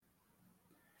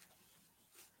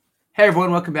Hey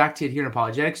everyone, welcome back to Adherent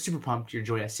Apologetics. Super pumped you're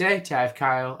joining us today to have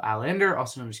Kyle Allender,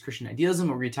 also known as Christian Idealism,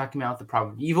 where we're going to be talking about the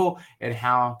problem of evil and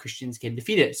how Christians can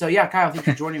defeat it. So yeah, Kyle, thanks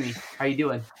for joining me. How you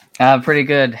doing? Pretty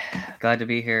good. Glad to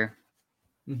be here.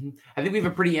 I think we have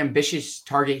a pretty ambitious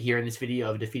target here in this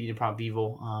video of defeating the problem of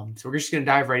evil. So we're just going to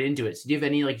dive right into it. So do you have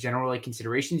any general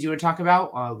considerations you want to talk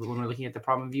about when we're looking at the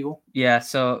problem of evil? Yeah,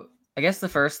 so I guess the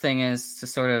first thing is to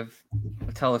sort of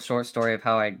tell a short story of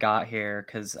how I got here,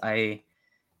 because I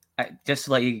just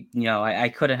to let you know, I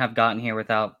couldn't have gotten here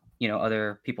without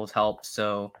other people's help.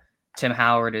 So Tim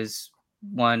Howard is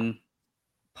one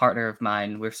partner of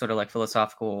mine. We're sort of like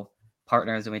philosophical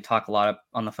partners, and we talk a lot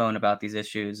on the phone about these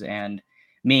issues. And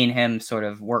me and him sort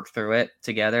of work through it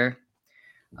together.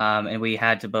 And we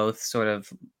had to both sort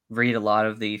of read a lot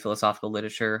of the philosophical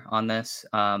literature on this.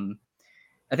 I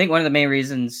think one of the main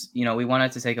reasons, we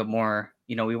wanted to take a more,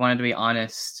 we wanted to be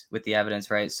honest with the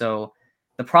evidence, right? So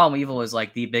the problem of evil is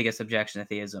like the biggest objection to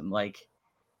theism. Like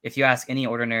if you ask any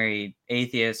ordinary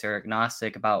atheist or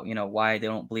agnostic about, why they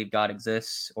don't believe God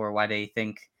exists or why they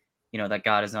think, that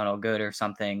God is not all good or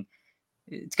something,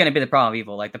 it's going to be the problem of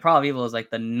evil. Like the problem of evil is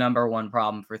like the number one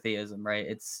problem for theism, right?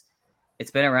 It's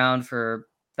been around for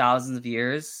thousands of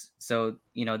years. So,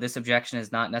 this objection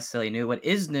is not necessarily new. What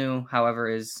is new, however,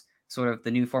 is sort of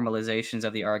the new formalizations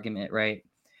of the argument, right?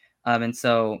 And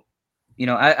so,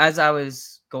 as I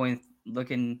was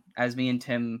looking, as me and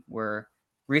Tim were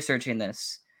researching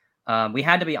this, we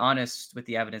had to be honest with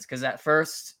the evidence, because at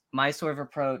first, my sort of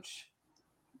approach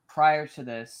prior to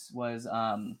this was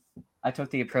I took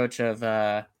the approach of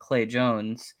Clay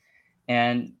Jones,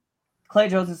 and Clay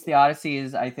Jones's theodicy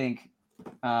is, I think,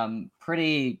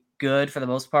 pretty good for the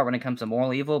most part when it comes to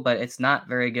moral evil, but it's not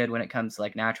very good when it comes to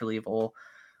like natural evil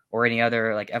or any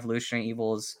other like evolutionary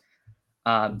evils.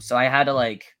 So I had to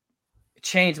like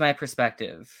change my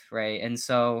perspective, right? And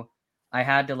so I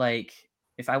had to like,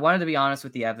 if I wanted to be honest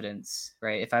with the evidence,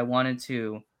 right? If I wanted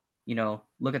to,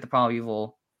 look at the problem of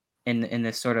evil in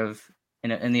this sort of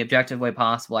in the objective way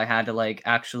possible, I had to like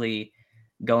actually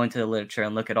go into the literature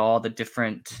and look at all the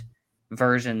different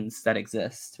versions that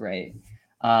exist, right?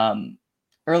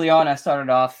 Early on, I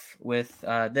started off with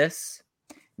this.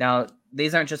 Now,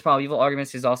 these aren't just problem evil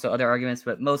arguments. There's also other arguments,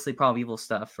 but mostly problem evil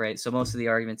stuff, right? So most of the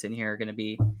arguments in here are going to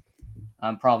be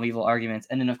problem evil arguments.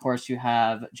 And then, of course, you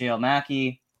have J.L.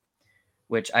 Mackie,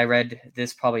 which I read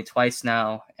this probably twice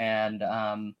now. And,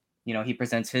 he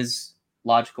presents his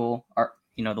logical,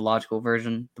 the logical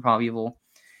version, the problem evil.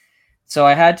 So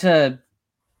I had to,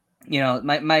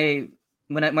 when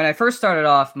I first started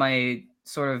off, my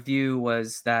sort of view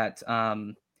was that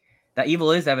that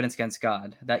evil is evidence against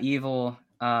God. That evil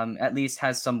at least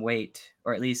has some weight,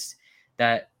 or at least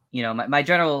that my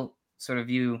general sort of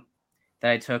view that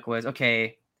I took was,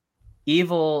 okay,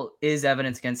 evil is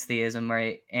evidence against theism,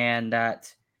 right? And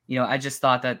that I just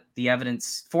thought that the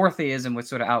evidence for theism would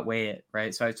sort of outweigh it,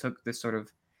 right? So I took this sort of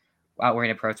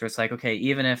outweighing approach where it's like, okay,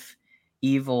 even if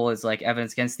evil is like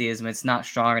evidence against theism, it's not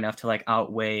strong enough to like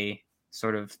outweigh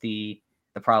sort of the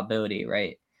probability,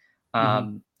 right?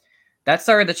 That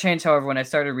started to change, however, when I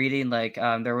started reading, like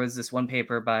there was this one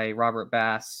paper by Robert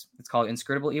Bass. It's called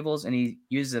Inscrutable Evils, and he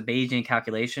uses a Bayesian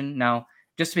calculation. Now,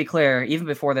 just to be clear, even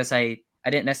before this, I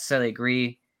didn't necessarily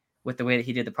agree with the way that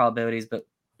he did the probabilities, but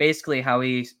basically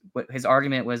his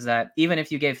argument was that even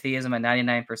if you gave theism a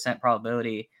 99%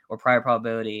 probability or prior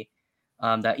probability,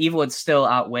 that evil would still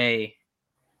outweigh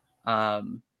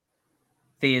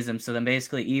theism. So then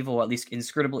basically evil, at least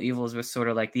inscrutable evils, was sort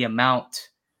of like the amount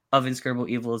of inscrutable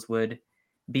evils would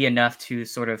be enough to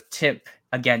sort of tip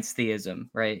against theism,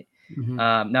 right?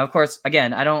 Now, of course,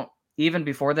 again, even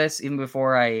before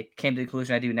I came to the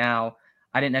conclusion I do now,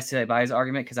 I didn't necessarily buy his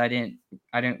argument, because I didn't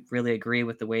really agree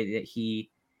with the way that he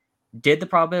did the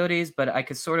probabilities, but I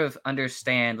could sort of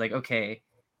understand, like, okay,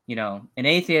 an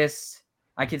atheist,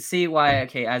 I could see why,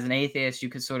 okay, as an atheist, you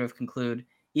could sort of conclude,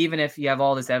 even if you have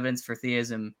all this evidence for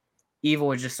theism, evil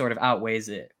would just sort of outweighs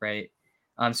it, right?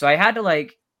 So I had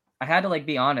to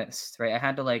be honest, right? I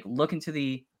had to like look into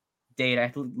the data, I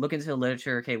had to look into the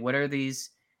literature. Okay, what are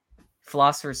these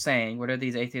philosophers saying? What are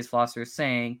these atheist philosophers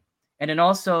saying? And then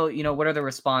also, what are the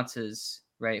responses,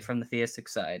 right, from the theistic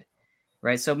side,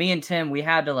 right? So me and Tim, we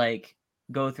had to like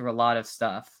go through a lot of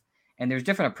stuff, and there's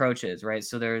different approaches, right?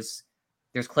 So there's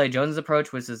Clay Jones's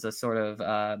approach, which is a sort of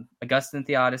Augustine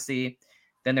theodicy.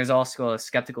 Then there's also a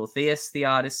skeptical theist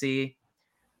theodicy,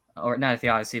 or not a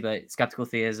theodicy, but skeptical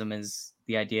theism is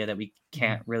the idea that we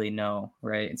can't really know,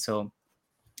 right?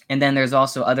 And then there's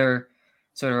also other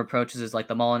sort of approaches, is like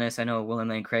the Molinist. I know William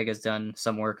Lane Craig has done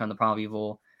some work on the problem of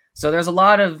evil. So there's a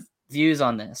lot of views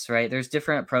on this, right? There's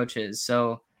different approaches.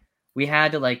 So we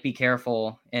had to like be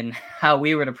careful in how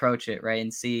we would approach it, right?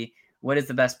 And see what is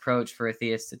the best approach for a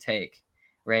theist to take,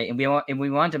 right? And we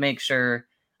wanted to make sure,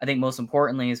 I think most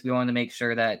importantly is we wanted to make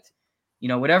sure that,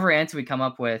 whatever answer we come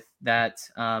up with, that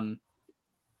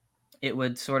it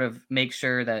would sort of make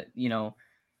sure that,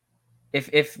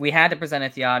 if we had to present a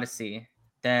theodicy,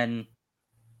 then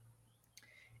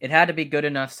it had to be good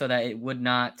enough so that it would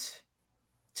not,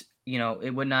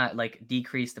 like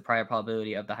decrease the prior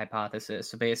probability of the hypothesis.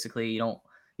 So basically you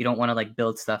don't want to like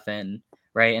build stuff in,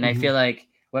 right? And I feel like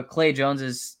what Clay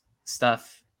Jones's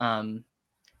stuff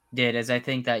did is I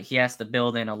think that he has to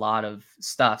build in a lot of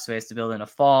stuff. So he has to build in a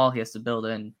fall, he has to build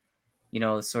in,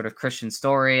 sort of Christian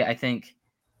story. I think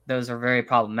those are very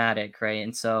problematic, right?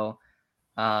 And so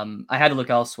I had to look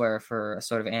elsewhere for a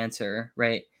sort of answer,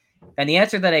 right? And the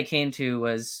answer that I came to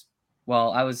was,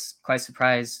 well, I was quite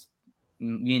surprised.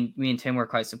 Me and Tim were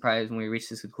quite surprised when we reached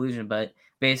this conclusion, but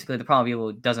basically the problem of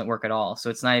evil doesn't work at all. So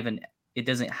it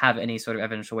doesn't have any sort of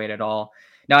evidential weight at all.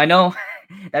 Now I know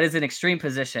that is an extreme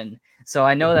position. So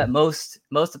I know that most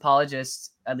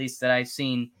apologists, at least that I've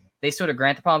seen, they sort of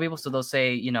grant the problem of evil. So they'll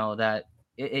say, that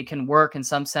it can work in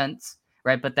some sense,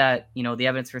 right? But that, the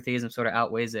evidence for theism sort of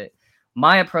outweighs it.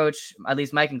 My approach, at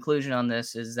least my conclusion on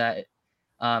this, is that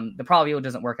the problem of evil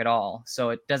doesn't work at all.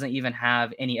 So it doesn't even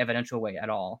have any evidential weight at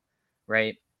all,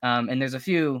 right? And there's a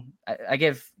few, I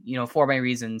give, 4 main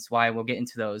reasons why. We'll get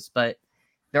into those, but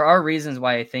there are reasons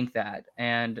why I think that.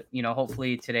 And,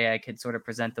 hopefully today I could sort of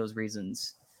present those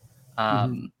reasons.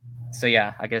 So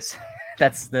yeah, I guess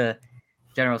that's the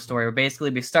general story. Where basically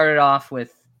we started off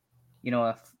with,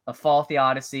 a fall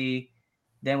theodicy,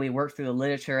 then we worked through the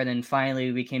literature, and then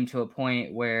finally we came to a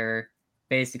point where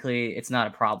basically it's not a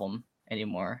problem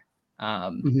anymore.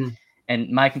 And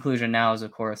my conclusion now is,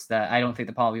 of course, that I don't think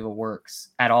the problem of evil works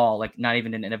at all, like not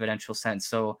even in an evidential sense.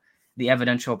 So the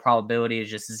evidential probability is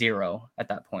just 0 at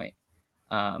that point.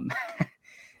 I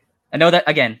know that,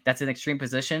 again, that's an extreme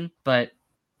position, but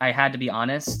I had to be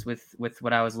honest with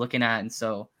what I was looking at. And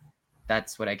so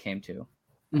that's what I came to.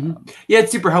 Yeah,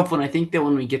 it's super helpful. And I think that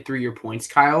when we get through your points,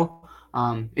 Kyle,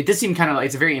 it does seem kind of like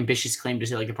it's a very ambitious claim to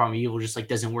say like the problem of evil just like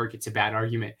doesn't work. It's a bad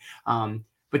argument.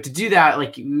 But to do that,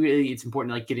 like really, it's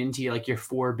important to like get into like your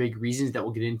 4 big reasons that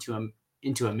we'll get into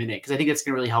a minute, because I think it's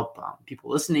going to really help people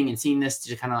listening and seeing this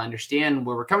to kind of understand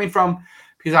where we're coming from.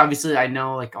 Because obviously, I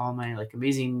know like all my like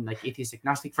amazing like atheist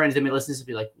agnostic friends that may listen to this will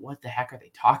be like, "What the heck are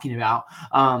they talking about?"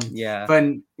 Yeah. But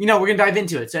we're gonna dive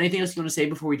into it. So, anything else you want to say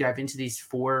before we dive into these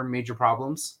 4 major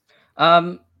problems?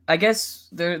 I guess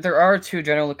there are 2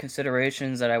 general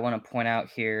considerations that I want to point out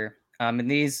here. And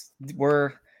these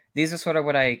are sort of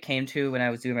what I came to when I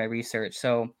was doing my research.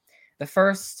 So the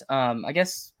first, I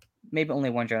guess maybe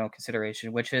only one general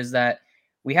consideration, which is that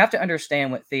we have to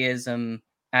understand what theism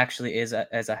actually is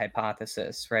as a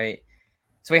hypothesis, right?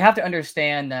 So we have to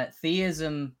understand that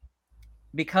theism,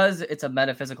 because it's a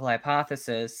metaphysical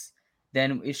hypothesis,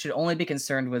 then it should only be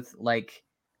concerned with like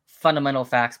fundamental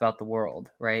facts about the world,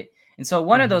 right? And so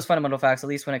one of those fundamental facts, at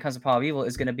least when it comes to problem of evil,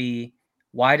 is going to be,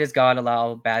 why does God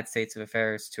allow bad states of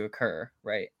affairs to occur,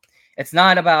 right? It's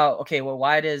not about, okay, well,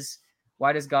 why does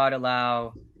God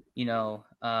allow,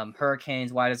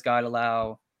 hurricanes? Why does God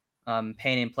allow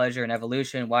pain and pleasure and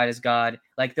evolution? Why does God,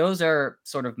 like, those are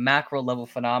sort of macro level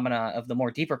phenomena of the more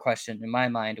deeper question in my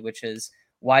mind, which is,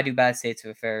 why do bad states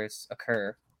of affairs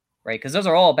occur, right? Because those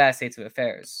are all bad states of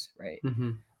affairs, right?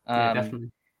 Yeah,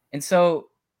 definitely. And so,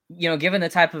 given the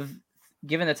type of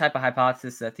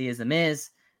hypothesis that theism is,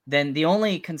 then the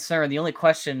only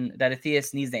question that a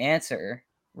theist needs to answer,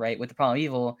 right, with the problem of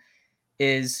evil,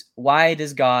 is why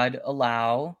does God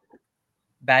allow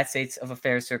bad states of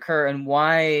affairs to occur, and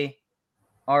why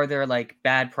are there like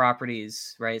bad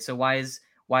properties, right? So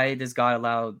why does God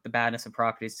allow the badness of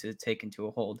properties to take into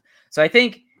a hold? So I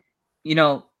think,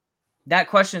 that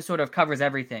question sort of covers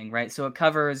everything, right? So it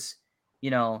covers,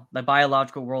 the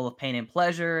biological role of pain and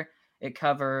pleasure. It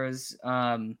covers,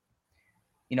 burning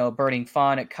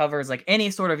fun. It covers like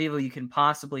any sort of evil you can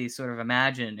possibly sort of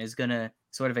imagine is going to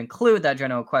sort of include that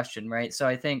general question, right? So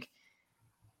I think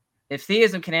if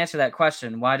theism can answer that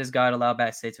question, why does God allow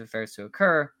bad states of affairs to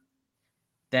occur,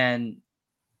 then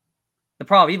the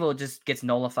problem of evil just gets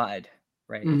nullified,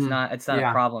 right? It's not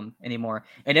a problem anymore.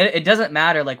 And it doesn't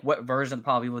matter like what version of the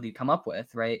problem of evil you come up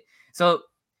with, right? So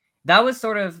that was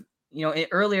sort of,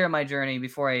 earlier in my journey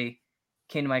before I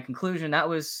came to my conclusion, that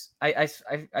was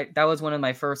that was one of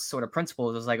my first sort of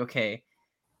principles. It was like, okay,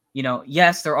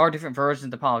 yes, there are different versions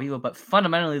of the problem of evil, but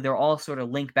fundamentally they're all sort of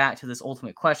linked back to this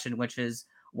ultimate question, which is,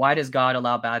 why does God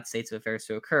allow bad states of affairs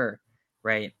to occur,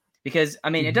 right? Because, I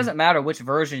mean, it doesn't matter which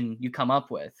version you come up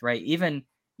with, right? Even,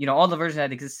 all the versions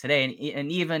that exist today,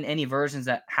 and even any versions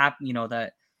that happen,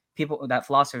 that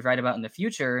philosophers write about in the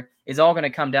future, is all going to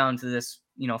come down to this,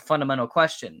 fundamental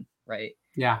question, right?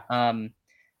 Yeah.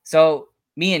 So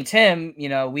me and Tim,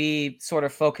 we sort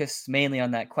of focused mainly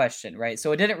on that question, right?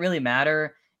 So it didn't really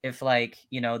matter if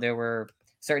there were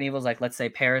certain evils, like let's say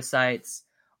parasites,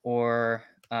 or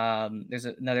there's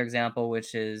another example,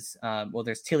 which is,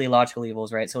 there's teleological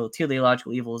evils, right? So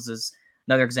teleological evils is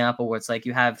another example where it's like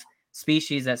you have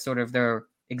species that sort of their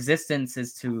existence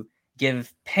is to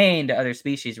give pain to other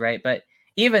species, right? But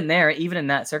even in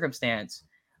that circumstance,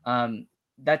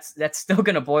 that's still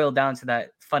going to boil down to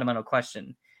that fundamental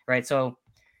question, right? So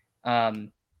that's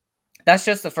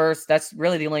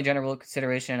really the only general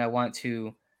consideration I want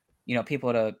to,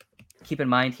 people to keep in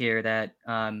mind here, that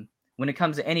when it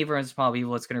comes to any version of small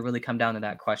evil, it's going to really come down to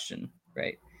that question,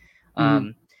 right?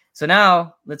 So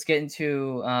now let's get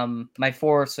into my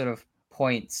 4 sort of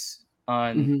points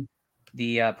on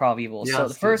the problem of evil. Yeah, so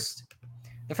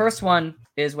the first one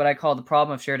is what I call the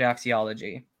problem of shared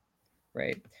axiology,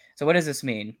 right? So what does this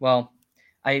mean? Well,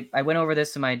 I went over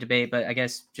this in my debate, but I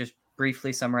guess just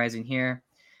briefly summarizing here.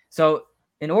 So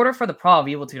in order for the problem of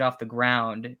evil to get off the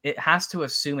ground, it has to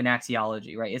assume an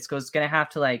axiology, right? It's going to have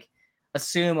to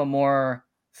assume a more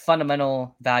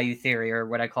fundamental value theory, or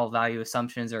what I call value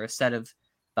assumptions, or a set of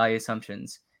value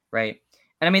assumptions, right?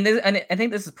 And I mean, I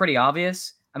think this is pretty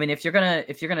obvious. I mean, if you're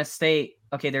gonna state,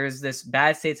 okay, there's this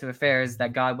bad states of affairs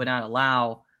that God would not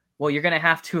allow, well, you're gonna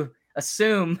have to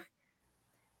assume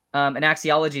an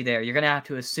axiology there. You're gonna have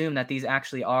to assume that these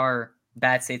actually are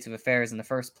bad states of affairs in the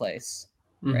first place,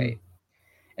 right?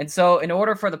 And so, in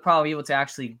order for the problem of evil to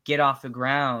actually get off the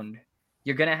ground,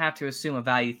 you're gonna have to assume a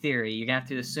value theory. You're gonna have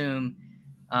to assume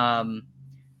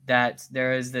that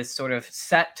there is this sort of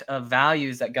set of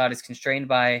values that God is constrained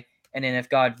by, and then if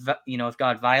God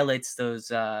violates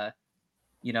those,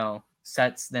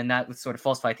 sets, then that would sort of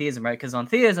falsify theism, right? Because on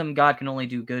theism, God can only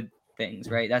do good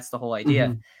things, right? That's the whole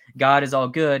idea. God is all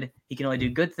good; He can only do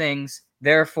good things.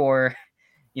 Therefore,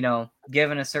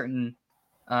 given a certain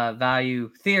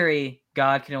value theory,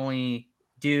 God can only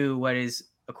do what is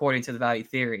according to the value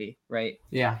theory, right?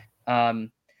 Yeah.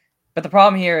 But the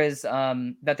problem here is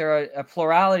that there are a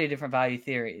plurality of different value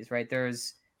theories, right?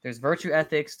 There's virtue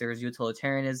ethics, there's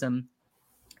utilitarianism,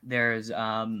 there's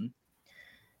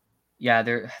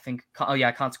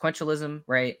consequentialism,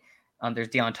 right? There's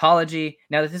deontology.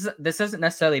 Now, this doesn't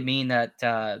necessarily mean that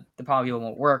the problem of evil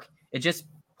won't work. It just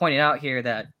pointed out here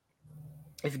that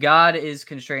if God is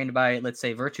constrained by, let's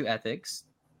say, virtue ethics,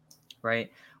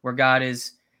 right, where God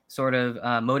is sort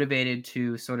of motivated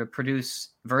to sort of produce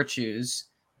virtues,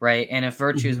 right? And if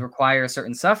virtues require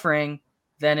certain suffering,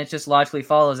 then it just logically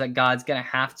follows that God's going to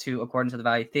have to, according to the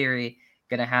value theory,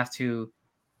 going to have to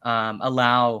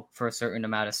allow for a certain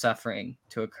amount of suffering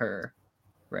to occur,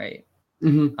 right?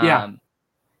 Yeah.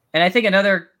 And I think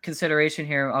another consideration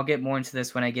here, I'll get more into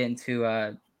this when I get into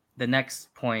the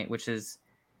next point, which is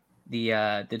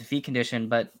the defeat condition.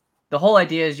 But the whole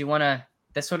idea is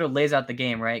that sort of lays out the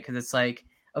game, right? Because it's like,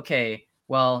 okay,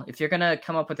 well, if you're going to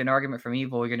come up with an argument from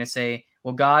evil, you're going to say,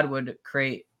 well, God would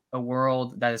create a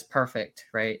world that is perfect,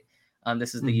 right?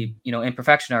 This is the,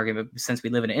 imperfection argument. Since we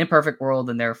live in an imperfect world,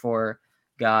 and therefore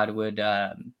God would,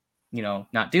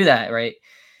 not do that, right?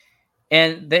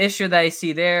 And the issue that I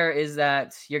see there is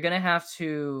that you're going to have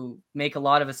to make a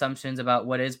lot of assumptions about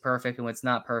what is perfect and what's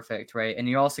not perfect, right? And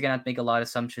you're also going to have to make a lot of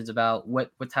assumptions about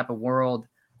what type of world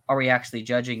are we actually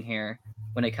judging here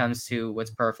when it comes to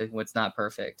what's perfect and what's not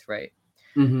perfect, right?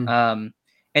 And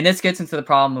this gets into the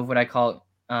problem of what I call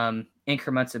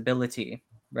incrementability,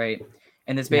 right?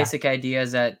 And this basic idea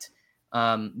is that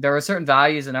there are certain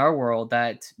values in our world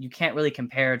that you can't really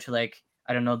compare to, like,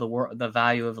 I don't know, the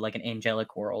value of like an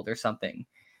angelic world or something,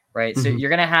 right? So you're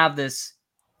gonna have this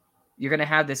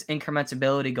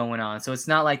incrementability going on. So it's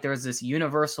not like there's this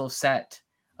universal set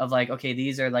of like, okay,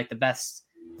 these are like the best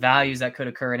values that could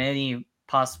occur in any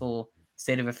possible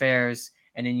state of affairs,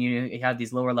 and then you have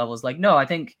these lower levels. Like, no, I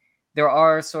think there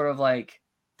are sort of like,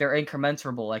 they're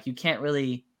incrementable. Like, you can't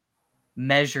really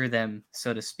measure them,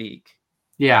 so to speak.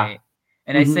 Yeah. Right?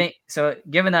 And I think so.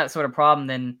 Given that sort of problem,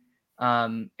 then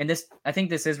and this, I think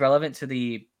this is relevant to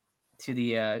the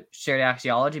shared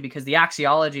axiology, because the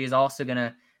axiology is also going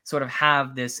to sort of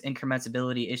have this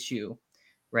incrementability issue,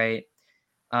 right?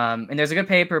 And there's a good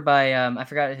paper by I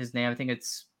forgot his name. I think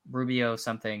it's Rubio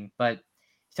something, but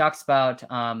he talks about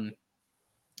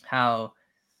how,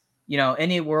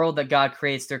 any world that God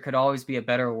creates, there could always be a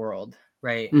better world,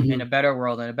 right? And a better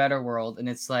world and a better world. And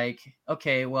it's like,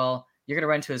 okay, well, you're going to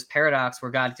run into this paradox where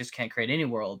God just can't create any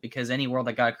world, because any world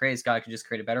that God creates, God could just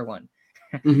create a better one,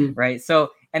 right?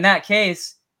 So in that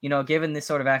case, given this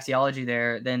sort of axiology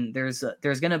there, then there's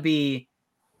going to be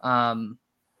a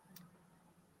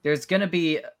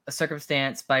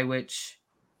circumstance by which,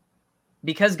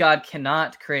 because God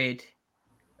cannot create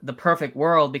the perfect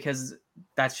world because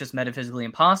that's just metaphysically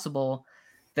impossible,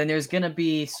 then there's going to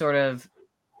be sort of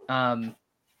the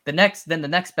next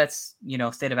best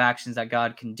state of actions that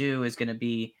God can do is going to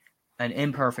be an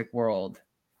imperfect world,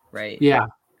 right? Yeah.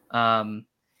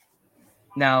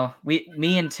 Now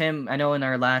me and Tim, I know in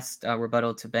our last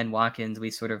rebuttal to Ben Watkins, we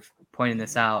sort of pointed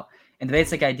this out, and the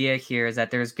basic idea here is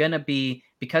that there's going to be,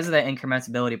 because of that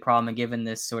incrementability problem, and given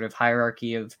this sort of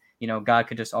hierarchy of God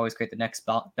could just always create the next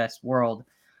best world,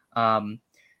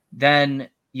 then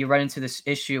you run into this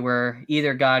issue where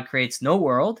either God creates no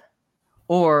world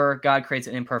or God creates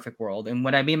an imperfect world. And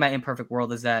what I mean by imperfect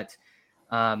world is that,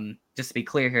 just to be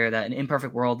clear here, that an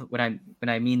imperfect world, when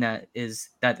I mean that, is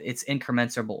that it's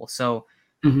incommensurable. So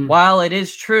while it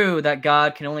is true that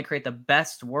God can only create the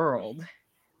best world,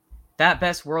 that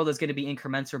best world is going to be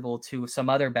incommensurable to some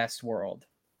other best world,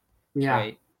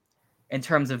 right? In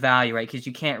terms of value, right? Because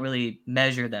you can't really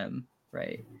measure them,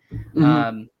 right?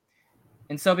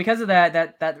 And so because of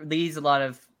that leaves a lot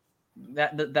of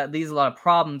that leaves a lot of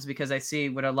problems, because I see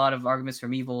what a lot of arguments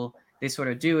from evil they sort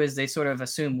of do is they sort of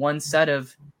assume one set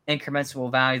of incommensurable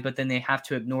values, but then they have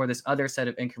to ignore this other set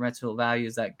of incommensurable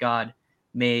values that God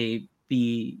may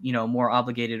be, more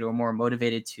obligated or more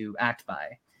motivated to act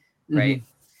by, right?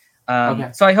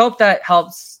 So I hope that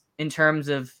helps in terms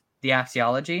of the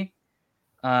axiology.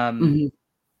 And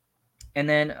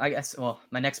then I guess,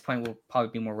 my next point will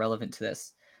probably be more relevant to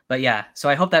this. But yeah, so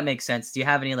I hope that makes sense. Do you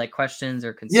have any questions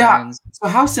or concerns? Yeah. So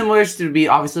how similar to be,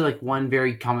 obviously, one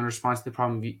very common response to the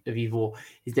problem of evil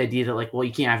is the idea that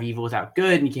you can't have evil without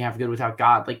good, and you can't have good without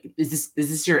God. Is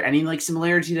this your any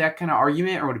similarity to that kind of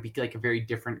argument, or would it be a very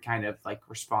different kind of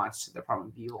response to the problem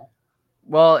of evil?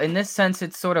 Well, in this sense,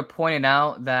 it's sort of pointed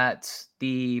out that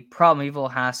the problem of evil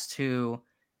has to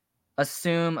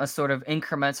assume a sort of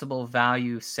incremental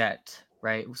value set,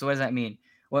 right? So what does that mean?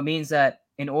 Well, it means that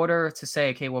in order to say,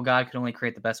 okay, well, God can only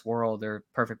create the best world or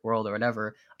perfect world or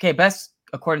whatever. Okay, best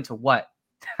according to what?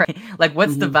 Right?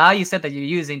 What's the value set that you're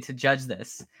using to judge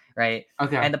this, right?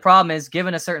 Okay. And the problem is,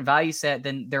 given a certain value set,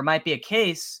 then there might be a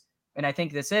case, and I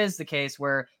think this is the case,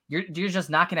 where you're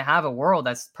just not going to have a world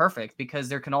that's perfect, because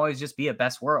there can always just be a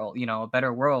best world, a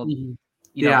better world,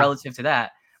 relative to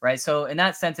that, right? So in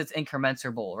that sense, it's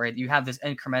incommensurable, right? You have this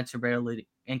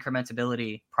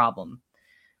incrementability problem,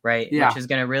 right? Yeah. Which is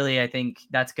going to really, I think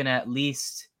that's going to at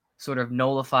least sort of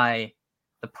nullify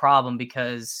the problem,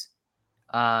 because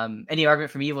any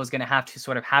argument from evil is going to have to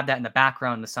sort of have that in the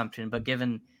background assumption. But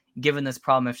given this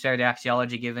problem of shared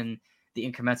axiology, given the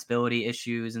incrementability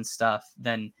issues and stuff,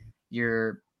 then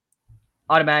you're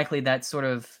automatically, that sort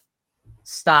of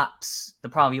stops the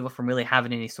problem of evil from really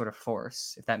having any sort of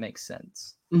force, if that makes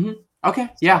sense. Okay.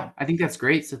 Yeah, I think that's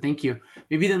great. So thank you.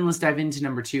 Maybe then let's dive into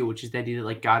number 2, which is the idea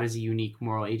that God is a unique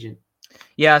moral agent.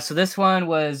 Yeah. So this one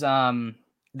was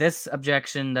this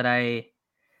objection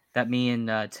that me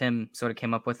and Tim sort of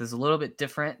came up with is a little bit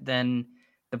different than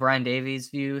the Brian Davies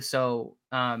view. So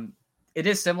it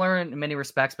is similar in many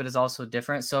respects, but it's also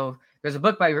different. So there's a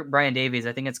book by Brian Davies.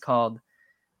 I think it's called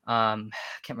I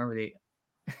can't remember the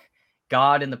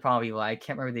God and the Problem of Evil. I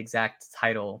can't remember the exact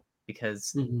title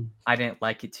because I didn't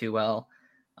like it too well.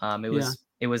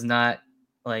 It was not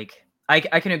I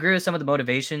can agree with some of the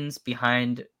motivations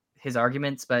behind his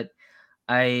arguments, but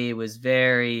I was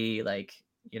very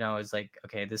I was like,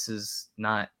 okay, this is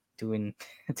not doing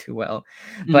too well.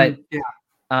 But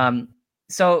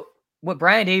so what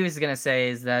Brian Davies is going to say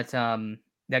is that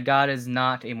that God is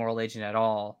not a moral agent at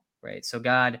all, right? So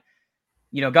God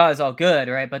is all good,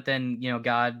 right? But then,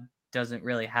 God doesn't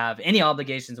really have any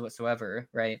obligations whatsoever,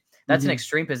 right? That's an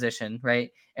extreme position,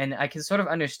 right? And I can sort of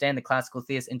understand the classical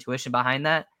theist intuition behind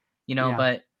that,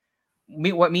 but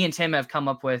what me and Tim have come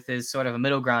up with is sort of a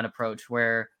middle ground approach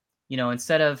where,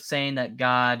 instead of saying that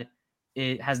God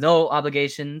has no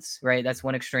obligations, right? That's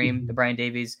one extreme, the Brian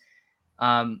Davies.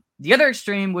 The other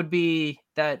extreme would be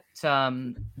that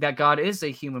that God is a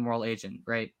human moral agent,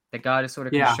 right? That God is sort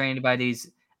of constrained by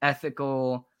these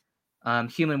ethical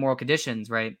human moral conditions,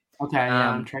 right? Okay,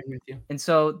 I'm tracking with you. And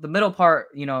so the middle part,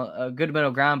 a good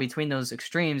middle ground between those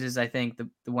extremes is, I think,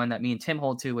 the one that me and Tim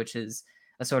hold to, which is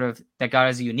a sort of that God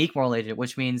is a unique moral agent,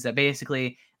 which means that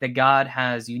basically that God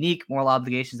has unique moral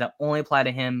obligations that only apply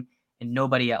to him and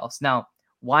nobody else. Now,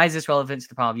 why is this relevant to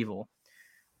the problem of evil?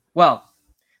 Well,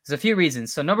 there's a few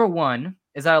reasons. So number one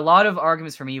is that a lot of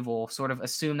arguments from evil sort of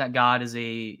assume that God is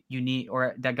a unique,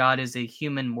 or that God is a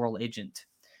human moral agent,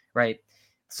 right?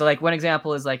 So one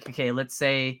example is okay, let's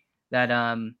say that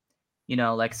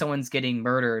like someone's getting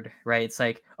murdered, right? It's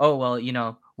like, oh,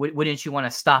 well, wouldn't you want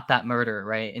to stop that murder,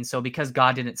 right? And so because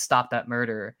God didn't stop that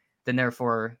murder, then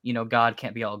therefore, God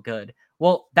can't be all good.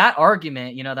 Well, that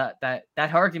argument,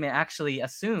 that argument actually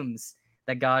assumes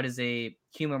that God is a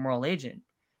human moral agent,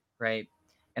 right?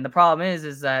 And the problem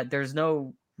is that there's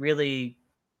no really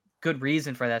good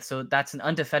reason for that. So that's an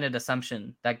undefended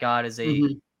assumption that God is a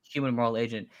Mhm. human moral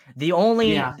agent.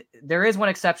 Yeah. There is one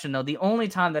exception though. The only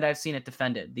time that I've seen it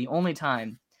defended, the only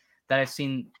time that I've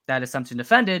seen that assumption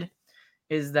defended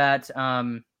is that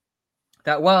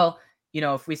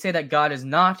if we say that God is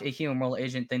not a human moral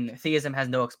agent, then theism has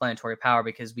no explanatory power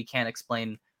because we can't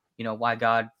explain, why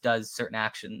God does certain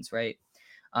actions, right?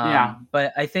 Yeah.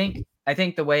 But I think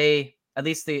the way, at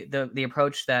least the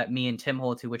approach that me and Tim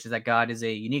hold to, which is that God is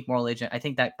a unique moral agent, I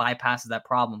think that bypasses that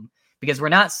problem because we're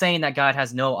not saying that God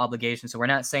has no obligation. So we're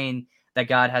not saying that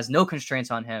God has no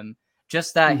constraints on him,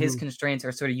 just that his Mhm. constraints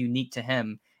are sort of unique to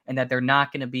him and that they're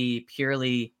not going to be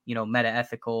purely, meta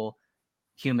ethical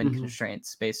human Mhm.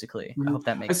 constraints, basically. I Mhm. hope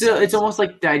that makes So it's sense. almost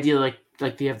like the idea, like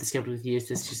you have the skeptical theist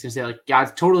that's just gonna say like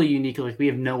God's totally unique. Like we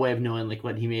have no way of knowing like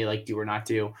what he may like do or not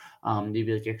do.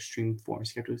 Maybe like extreme form of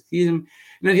skeptical theism.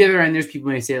 And on the other end, there's people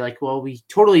who may say like, well, we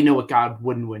totally know what God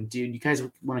would and wouldn't do. You guys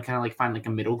want to kind of like find like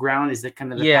a middle ground? Is that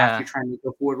kind of the path Yeah. you're trying to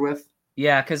go forward with?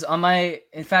 Yeah, because on my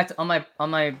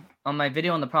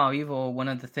video on the problem of evil, one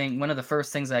of the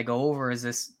first things I go over is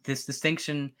this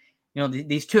distinction,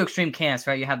 these two extreme camps,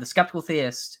 right? You have the skeptical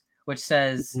theist, which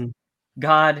says Mhm.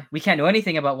 God, we can't know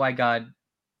anything about why God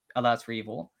allows for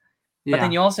evil. But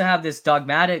then Yeah. you also have this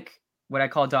dogmatic, what I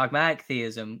call dogmatic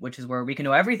theism, which is where we can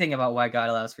know everything about why God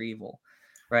allows for evil,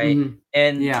 right? Hmm.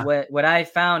 And Yeah. what I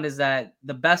found is that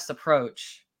the best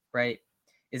approach, right,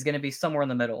 is going to be somewhere in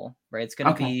the middle, right? It's going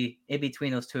to Okay. be in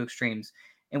between those two extremes.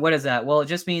 And what is that? Well, it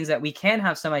just means that we can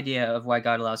have some idea of why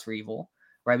God allows for evil,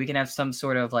 right? We can have some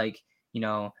sort of like,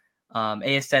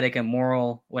 aesthetic and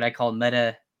moral, what I call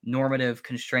meta normative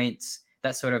constraints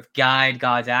that sort of guide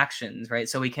God's actions, right?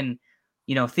 So we can,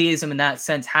 theism in that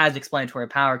sense has explanatory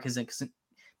power because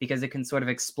it can sort of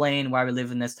explain why we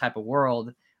live in this type of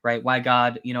world, right? Why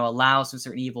God, allows for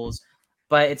certain evils,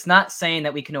 but it's not saying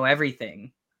that we can know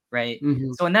everything, right?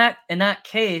 Hmm. So in that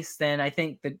case, then I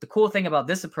think that the cool thing about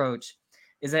this approach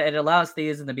is that it allows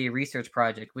theism to be a research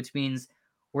project, which means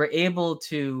we're able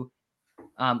to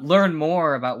learn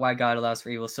more about why God allows for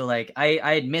evil. So like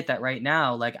I admit that right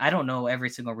now, like I don't know every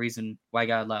single reason why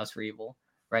God allows for evil,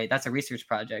 right? That's a research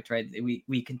project, right?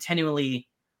 We continually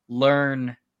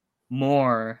learn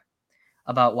more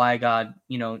about why God,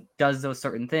 does those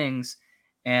certain things.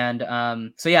 And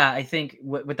so yeah, I think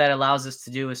what that allows us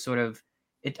to do is sort of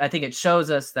I think it shows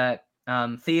us that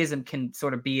theism can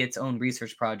sort of be its own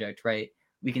research project, right?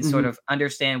 We can sort Hmm. of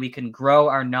understand, we can grow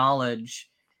our knowledge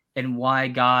and why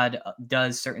God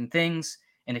does certain things,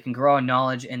 and it can grow our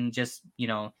knowledge and just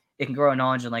it can grow our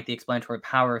knowledge in like the explanatory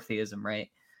power of theism,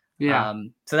 right? Yeah.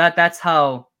 So that's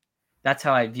how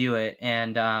I view it,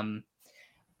 and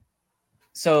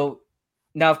so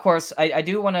now, of course, I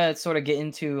do want to sort of get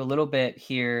into a little bit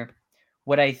here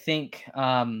what I think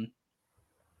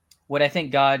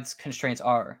God's constraints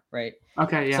are, right?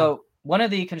 Okay. Yeah. So one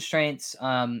of the constraints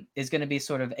is going to be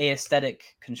sort of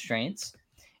aesthetic constraints,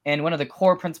 and one of the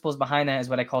core principles behind that is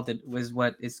what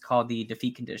is called the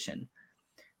defeat condition.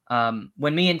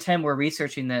 When me and Tim were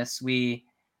researching this, we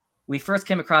first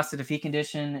came across the defeat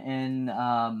condition in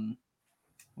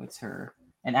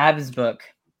in Abbott's book,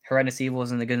 Horrendous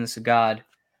Evils and the Goodness of God.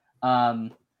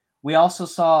 We also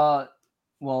saw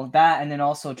that, and then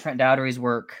also Trent Dowdery's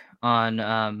work on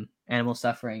animal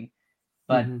suffering.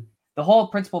 But Hmm. the whole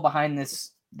principle behind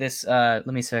this let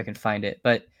me see if I can find it.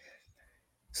 But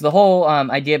so the whole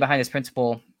idea behind this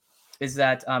principle is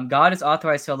that God is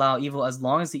authorized to allow evil as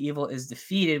long as the evil is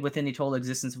defeated within the total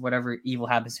existence of whatever evil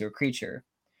happens to a creature,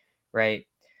 right?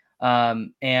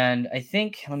 And I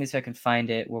think, let me see if I can find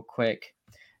it real quick.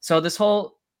 So this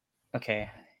whole, okay,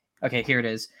 here it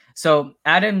is. So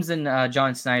Adams and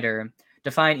John Snyder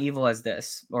define evil as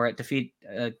this, or defeated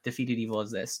evil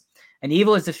as this. An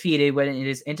evil is defeated when it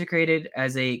is integrated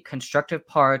as a constructive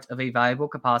part of a valuable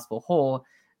composable whole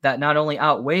that not only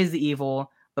outweighs the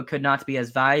evil, but could not be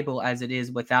as valuable as it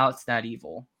is without that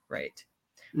evil, right?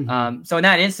 Hmm. So in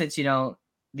that instance, the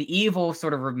evil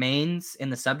sort of remains in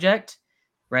the subject,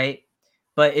 right?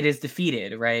 But it is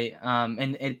defeated, right?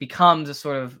 And it becomes a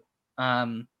sort of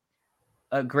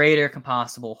a greater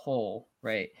composable whole,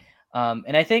 right?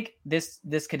 And I think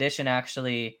this condition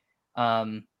actually,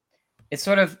 it's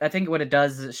sort of, I think what it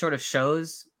does is it sort of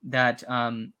shows that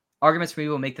arguments for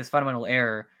evil make this fundamental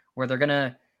error where they're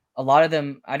gonna, a lot of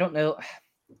them, I don't know,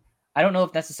 I don't know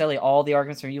if necessarily all the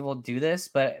arguments from evil do this,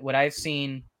 but what I've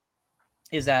seen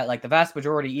is that like the vast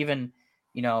majority, even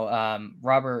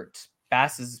Robert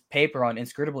Bass's paper on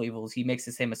inscrutable evils, he makes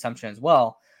the same assumption as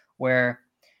well, where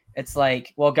it's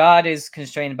like, well, God is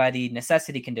constrained by the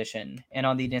necessity condition, and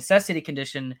on the necessity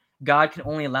condition, God can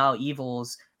only allow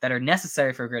evils that are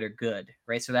necessary for greater good,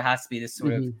 right? So there has to be this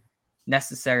sort of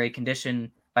necessary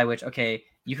condition by which, okay,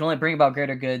 you can only bring about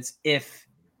greater goods if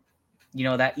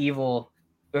that evil,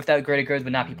 if that greater good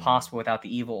would not be possible without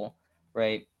the evil,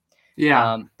 right?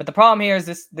 Yeah. But the problem here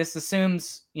is this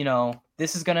assumes,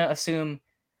 this is going to assume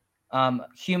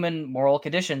human moral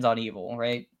conditions on evil,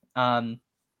 right?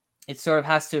 It sort of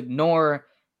has to ignore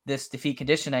this defeat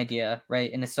condition idea,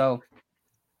 right? And so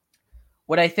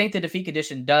what I think the defeat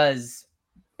condition does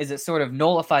is it sort of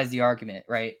nullifies the argument,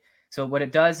 right? So what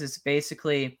it does is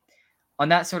basically, on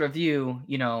that sort of view,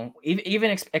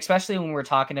 even especially when we're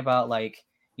talking about like,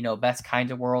 best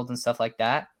kind of worlds and stuff like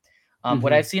that,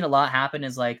 what I've seen a lot happen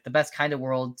is like the best kind of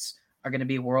worlds are going to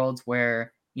be worlds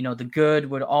where, the good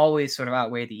would always sort of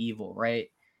outweigh the evil, right?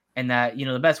 And that,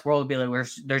 the best world would be like where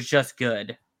there's just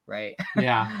good, right?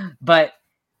 Yeah. But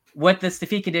what this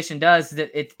defeat condition does is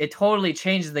that it totally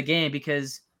changes the game,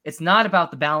 because it's not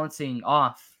about the balancing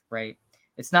off, right?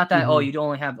 It's not that, you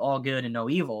only have all good and no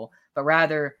evil, but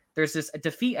rather there's this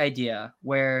defeat idea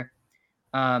where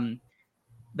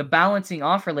the balancing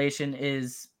off relation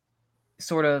is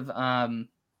sort of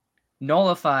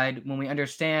nullified when we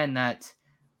understand that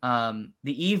the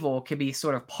evil can be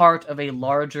sort of part of a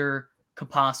larger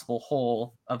composable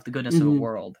whole of the goodness of the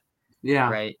world. Yeah.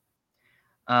 Right.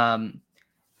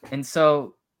 And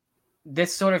so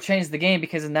this sort of changed the game,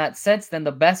 because in that sense, then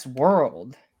the best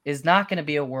world is not going to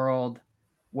be a world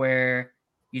where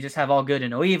you just have all good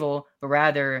and no evil, but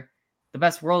rather the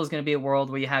best world is going to be a world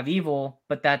where you have evil,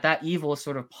 but that evil is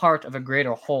sort of part of a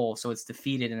greater whole. So it's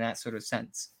defeated in that sort of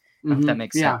sense. If that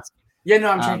makes sense. Yeah, no,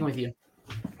 I'm checking with you.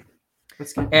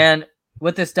 That's good. And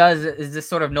what this does is this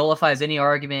sort of nullifies any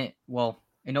argument. Well,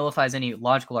 it nullifies any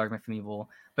logical argument from evil,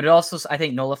 but it also, I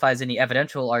think, nullifies any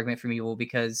evidential argument from evil,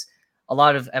 because a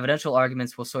lot of evidential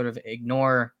arguments will sort of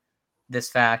ignore this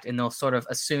fact, and they'll sort of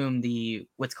assume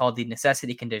what's called the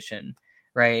necessity condition,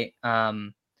 right?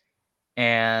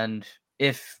 And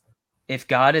if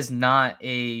God is not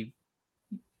a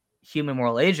human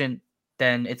moral agent,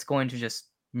 then it's going to just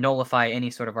nullify any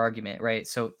sort of argument, right?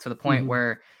 So to the point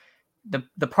where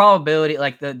the probability,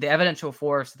 like the evidential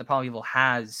force that the probable evil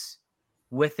has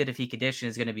with the defeat condition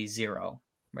is going to be zero,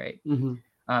 right?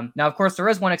 Now, of course, there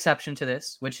is one exception to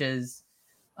this, which is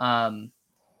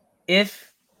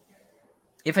if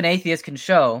an atheist can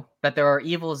show that there are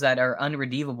evils that are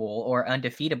unredeemable or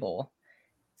undefeatable,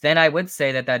 then I would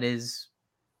say that is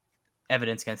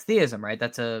evidence against theism, right?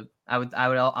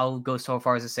 I'll go so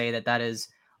far as to say that is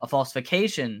a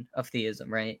falsification of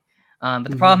theism, right? But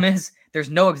the problem is there's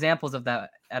no examples of that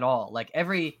at all. Like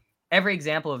every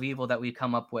example of evil that we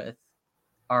come up with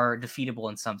are defeatable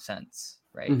in some sense,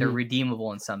 right? They're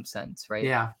redeemable in some sense, right?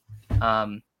 Yeah.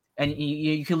 And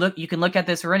you can look at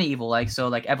this for any evil, like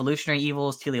evolutionary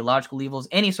evils, teleological evils,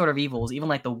 any sort of evils, even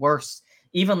like the worst,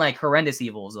 even like horrendous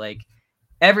evils, like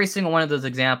every single one of those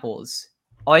examples.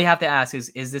 All you have to ask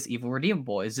is this evil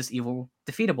redeemable? Is this evil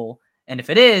defeatable? And if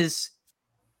it is,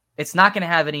 it's not going to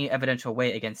have any evidential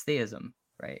weight against theism,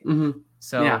 right?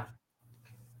 So yeah,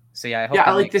 I hope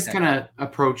I like this kind of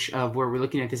approach of where we're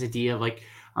looking at this idea of like,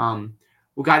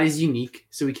 well, God is unique,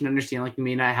 so we can understand like we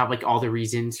may not have like all the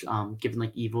reasons, given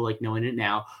like evil, like knowing it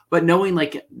now, but knowing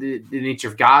like the nature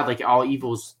of God, like all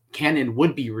evils can and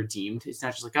would be redeemed. It's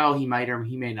not just like, oh, he might or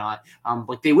he may not.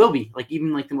 Like they will be, like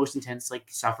even like the most intense like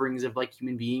sufferings of like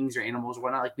human beings or animals or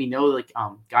whatnot. Like we know like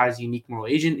God is a unique moral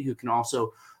agent who can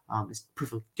also is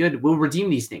proof of good, will redeem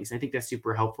these things. I think that's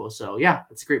super helpful. So yeah,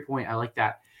 that's a great point. I like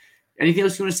that. Anything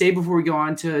else you want to say before we go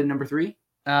on to number 3?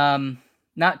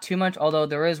 Not too much, although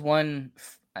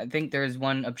I think there is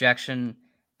one objection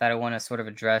that I want to sort of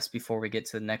address before we get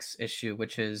to the next issue,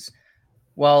 which is,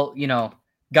 well,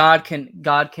 God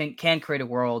can create a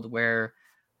world where,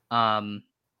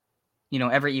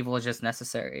 every evil is just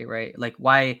necessary, right? Like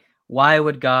why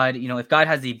would God, if God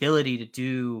has the ability to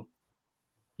do,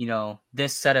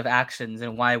 this set of actions,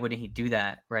 then why wouldn't he do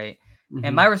that, right?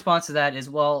 And my response to that is,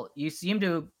 well, you seem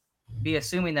to be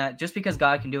assuming that just because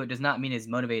God can do it does not mean he's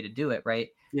motivated to do it, right?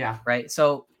 Yeah. Right.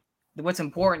 So what's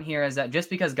important here is that just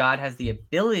because God has the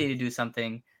ability to do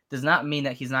something does not mean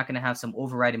that he's not going to have some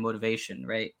overriding motivation,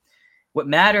 right? What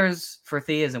matters for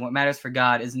theism, what matters for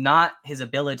God is not his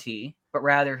ability, but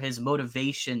rather his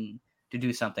motivation to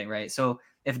do something, right? So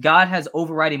if God has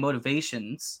overriding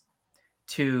motivations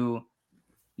to,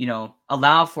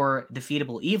 allow for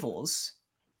defeatable evils,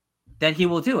 then he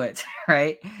will do it,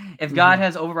 right? If God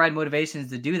has override motivations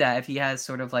to do that, if he has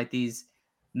sort of like these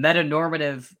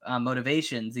meta-normative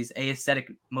motivations, these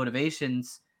aesthetic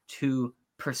motivations to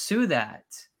pursue that,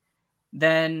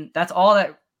 then that's all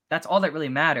that really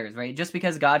matters, right? Just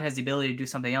because God has the ability to do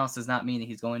something else does not mean that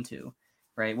he's going to,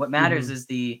 right? What matters is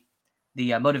the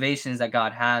motivations that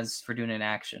God has for doing an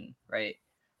action, right?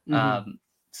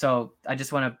 So I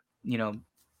just want to,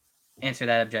 answer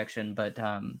that objection, but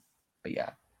yeah.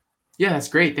 Yeah, that's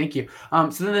great. Thank you.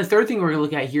 So then the third thing we're going to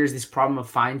look at here is this problem of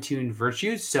fine-tuned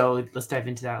virtues. So let's dive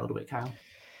into that a little bit, Kyle.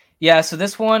 Yeah, so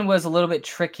this one was a little bit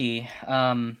tricky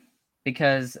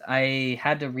because I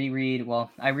had to reread.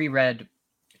 Well, I reread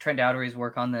Trent Dowdery's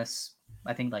work on this,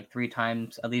 I think like 3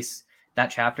 times, at least that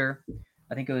chapter.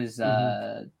 I think it was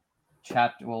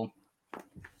chapter. Well,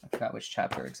 I forgot which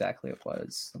chapter exactly it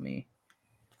was.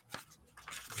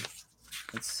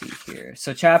 Let's see here.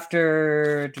 So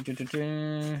chapter.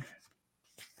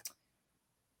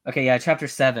 Okay, yeah, chapter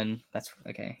 7. That's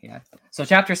okay, yeah. So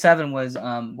chapter 7 was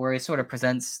where he sort of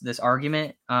presents this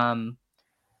argument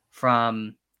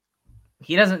from.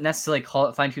 He doesn't necessarily call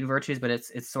it fine-tuned virtues, but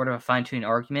it's sort of a fine-tuned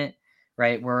argument,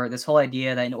 right? Where this whole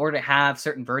idea that in order to have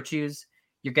certain virtues,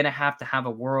 you're going to have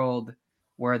a world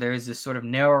where there's this sort of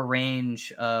narrow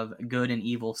range of good and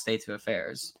evil states of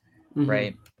affairs,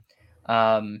 right?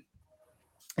 And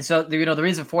so the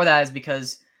reason for that is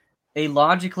because a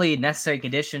logically necessary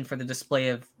condition for the display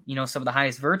of some of the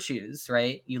highest virtues,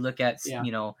 right? You look at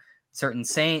certain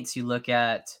saints, you look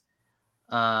at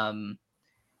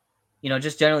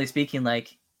just generally speaking,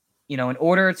 like in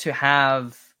order to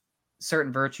have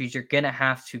certain virtues, you're gonna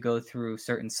have to go through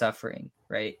certain suffering,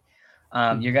 right?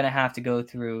 You're gonna have to go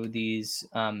through these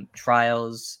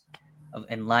trials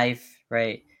in life,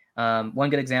 right? One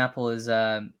good example is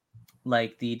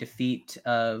like the defeat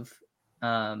of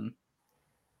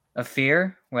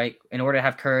fear, right? In order to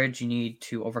have courage, you need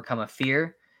to overcome a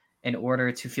fear. In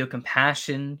order to feel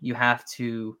compassion, you have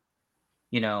to,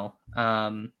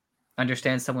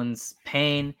 understand someone's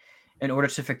pain. In order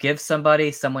to forgive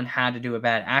somebody, someone had to do a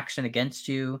bad action against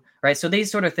you, right? So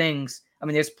these sort of things, I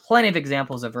mean, there's plenty of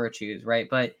examples of virtues, right?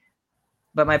 But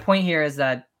my point here is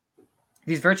that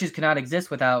these virtues cannot exist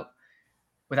without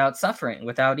suffering,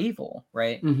 without evil,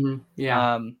 right?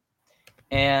 Yeah.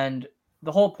 And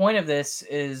the whole point of this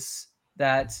is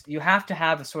that you have to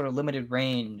have a sort of limited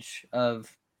range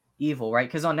of evil, right?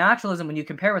 Because on naturalism, when you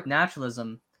compare with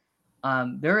naturalism,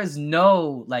 there is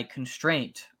no like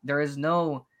constraint. There is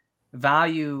no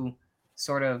value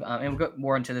sort of, and we'll go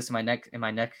more into this in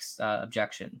my next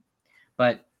objection.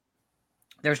 But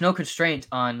there's no constraint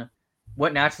on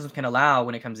what naturalism can allow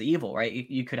when it comes to evil, right?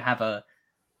 You could have a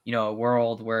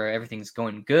world where everything's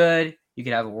going good. You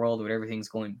could have a world where everything's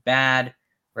going bad,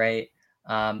 right?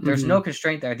 There's no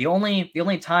constraint there. The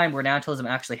only time where naturalism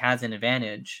actually has an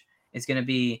advantage is going to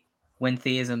be when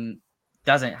theism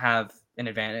doesn't have an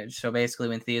advantage. So basically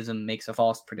when theism makes a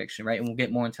false prediction, right? And we'll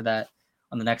get more into that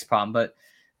on the next problem. But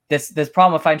this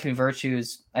problem of fine-tuning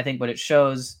virtues, I think what it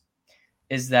shows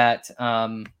is that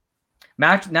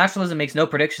naturalism makes no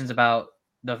predictions about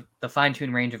the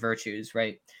fine-tuned range of virtues,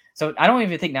 right? So I don't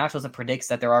even think naturalism predicts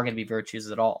that there are going to be virtues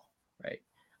at all, right?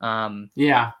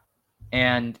 Yeah.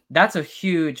 And that's a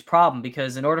huge problem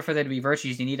because in order for there to be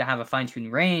virtues, you need to have a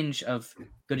fine-tuned range of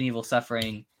good and evil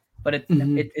suffering. But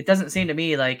it doesn't seem to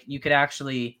me like you could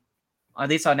actually, at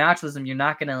least on naturalism, you're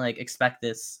not going to like expect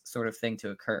this sort of thing to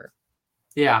occur.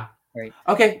 Yeah. Right.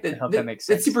 Okay. I hope that makes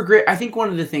sense. That's super great. I think one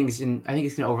of the things, and I think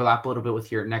it's going to overlap a little bit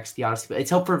with your next theodicy, but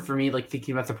it's helpful for me, like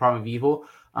thinking about the problem of evil.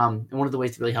 And one of the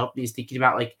ways to really help me is thinking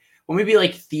about like, well, maybe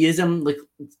like theism, like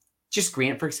just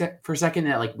grant for a second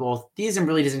that like, well, theism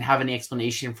really doesn't have any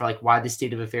explanation for like why the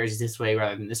state of affairs is this way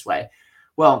rather than this way.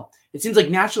 Well, it seems like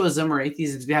naturalism or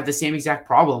atheism have the same exact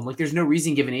problem. Like there's no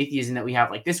reason given atheism that we have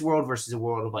like this world versus a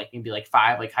world of like maybe like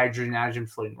 5 like hydrogen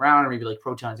atoms floating around, or maybe like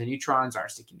protons and neutrons are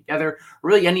sticking together, or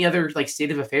really any other like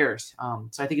state of affairs.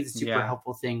 So I think it's a super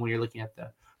helpful thing when you're looking at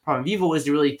the problem of evil is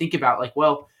to really think about like,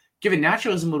 well, given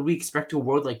naturalism, would we expect a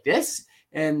world like this?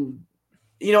 And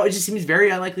it just seems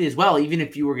very unlikely as well, even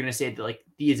if you were going to say that like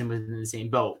theism was in the same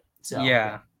boat. So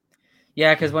yeah,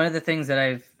 because one of the things that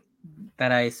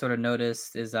I sort of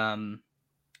noticed is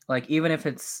like even if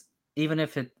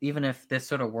this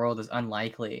sort of world is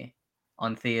unlikely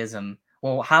on theism,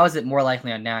 well, how is it more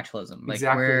likely on naturalism? Like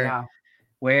exactly,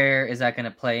 where is that going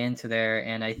to play into there?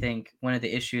 And I think one of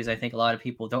the issues I think a lot of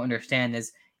people don't understand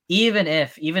is even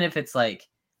if it's like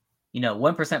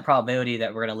 1% probability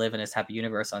that we're going to live in this type of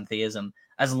universe on theism,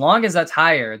 as long as that's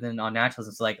higher than on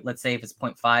naturalism, so like let's say if it's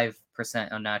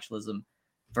 0.5% on naturalism,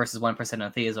 versus 1%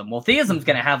 on theism. Well, theism's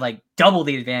going to have like double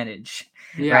the advantage,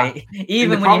 Yeah. right?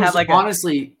 Even and the when you have like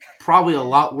honestly probably a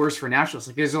lot worse for naturalists.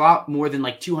 Like there's a lot more than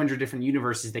like 200 different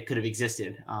universes that could have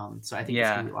existed. So I think it's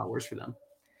going to be a lot worse for them.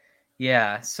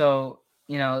 Yeah. So,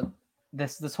 you know,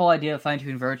 this whole idea of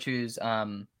fine-tuned virtues,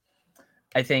 I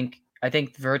think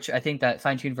that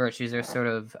fine-tuned virtues are sort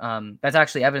of that's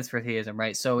actually evidence for theism,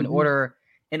 right? So in order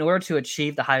to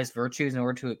achieve the highest virtues, in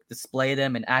order to display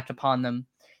them and act upon them,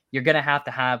 you're going to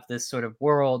have this sort of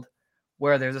world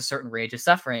where there's a certain range of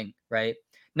suffering, right?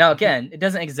 Now, again, it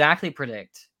doesn't exactly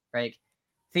predict, right?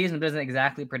 Theism doesn't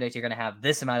exactly predict you're going to have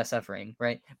this amount of suffering,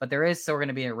 right? But there is still going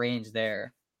to be a range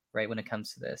there, right, when it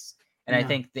comes to this. And I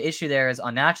think the issue there is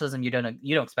on naturalism, you don't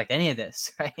expect any of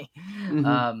this, right?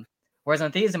 Whereas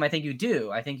on theism, I think you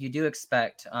do. I think you do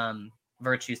expect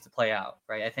virtues to play out,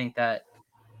 right? I think that.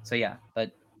 So yeah,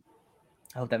 but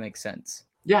I hope that makes sense.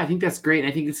 Yeah, I think that's great.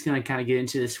 And I think it's going to kind of get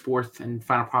into this fourth and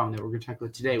final problem that we're going to talk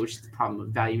about today, which is the problem of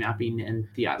value mapping and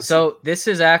theodicy. So this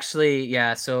is actually,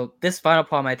 so this final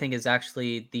problem, I think, is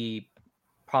actually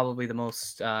probably the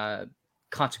most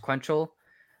consequential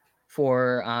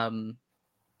for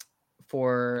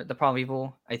the problem of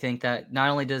evil. I think that not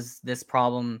only does this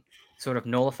problem sort of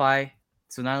nullify,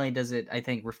 so not only does it, I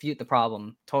think, refute the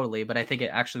problem totally, but I think it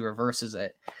actually reverses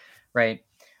it, right?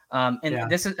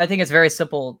 This is, I think, it's very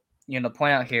simple, to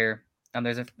point out here.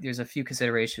 There's a few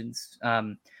considerations.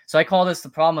 So I call this the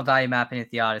problem of value mapping in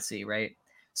theodicy, right?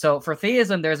 So for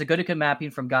theism, there's a good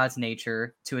mapping from God's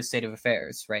nature to a state of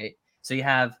affairs, right? So you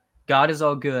have God is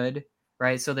all good,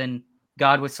 right? So then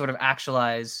God would sort of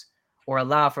actualize or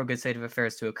allow for a good state of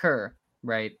affairs to occur,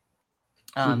 right?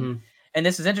 And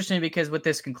this is interesting because what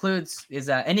this concludes is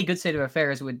that any good state of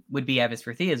affairs would be evidence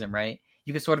for theism, right?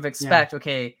 You could sort of expect,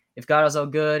 okay, if God is all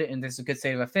good and there's a good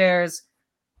state of affairs,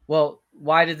 well,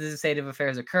 why did this state of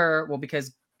affairs occur? Well,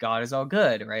 because God is all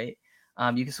good, right?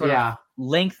 You can sort of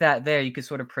link that there. You can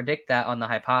sort of predict that on the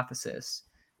hypothesis,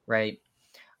 right?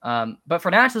 But for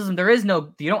naturalism,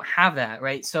 you don't have that,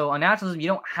 right? So on naturalism, you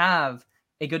don't have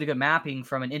a good mapping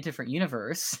from an indifferent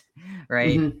universe,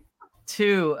 right,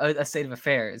 to a state of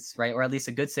affairs, right, or at least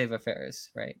a good state of affairs,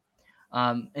 right?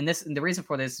 And the reason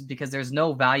for this is because there's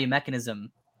no value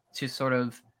mechanism to sort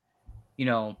of,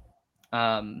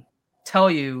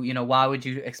 tell you, why would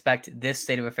you expect this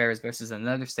state of affairs versus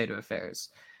another state of affairs,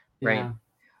 right?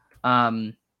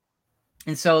 And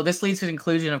so this leads to the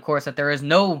conclusion, of course, that there is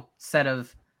no set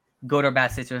of good or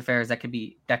bad states of affairs that could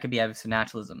be evidence of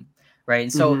naturalism, right?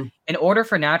 And so in order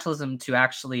for naturalism to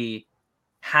actually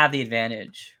have the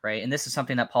advantage, right, and this is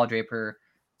something that Paul Draper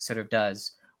sort of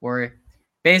does, where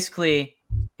basically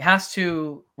it has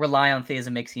to rely on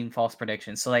theism making false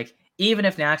predictions. So like, even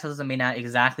if naturalism may not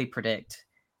exactly predict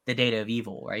the data of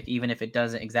evil, right, even if it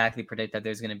doesn't exactly predict that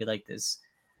there's going to be like this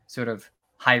sort of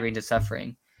high range of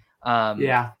suffering,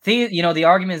 the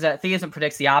argument is that theism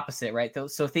predicts the opposite, right?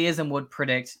 So theism would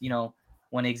predict,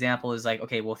 one example is like,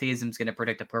 okay, well, theism's going to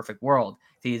predict a perfect world.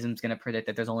 Theism's going to predict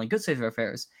that there's only good states of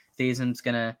affairs. Theism's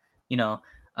going to,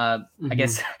 I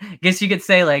guess you could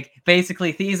say, like,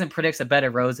 basically theism predicts a bed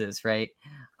of roses, right?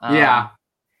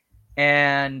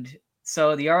 And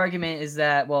so the argument is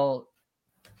that, well,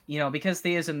 because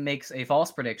theism makes a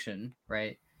false prediction,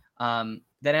 right, then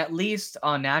at least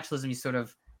on naturalism you sort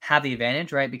of have the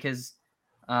advantage, right? Because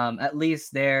at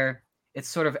least there it's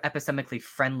sort of epistemically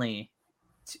friendly,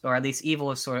 or at least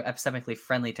evil is sort of epistemically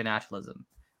friendly to naturalism,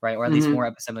 right? Or at least more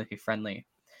epistemically friendly.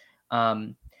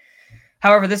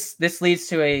 However, this leads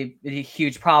to a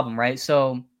huge problem, right?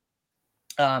 So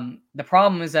the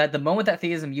problem is that the moment that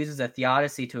theism uses a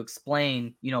theodicy to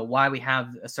explain, why we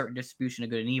have a certain distribution of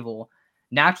good and evil,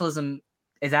 naturalism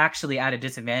is actually at a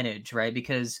disadvantage, right?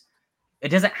 Because it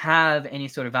doesn't have any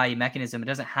sort of value mechanism. It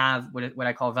doesn't have what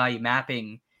I call value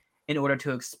mapping in order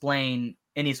to explain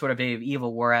any sort of day of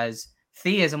evil. Whereas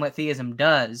what theism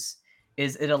does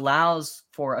is it allows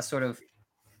for a sort of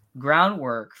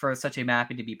groundwork for such a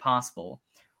mapping to be possible.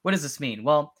 What does this mean?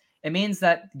 Well, it means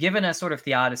that given a sort of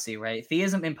theodicy, right,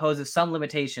 theism imposes some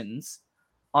limitations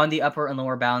on the upper and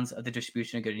lower bounds of the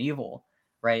distribution of good and evil,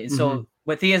 right? And so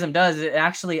what theism does is it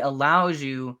actually allows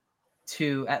you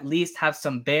to at least have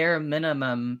some bare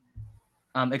minimum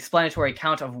explanatory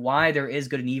account of why there is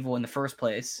good and evil in the first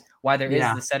place, why there is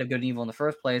the set of good and evil in the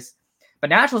first place. But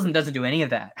naturalism doesn't do any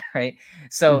of that, right?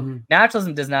 So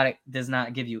naturalism does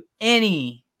not give you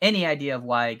any idea of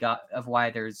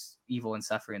why there's evil and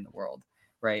suffering in the world,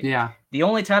 right? Yeah. The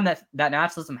only time that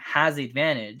naturalism has the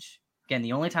advantage, again,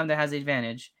 the only time that has the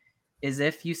advantage is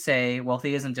if you say, well,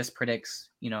 theism just predicts,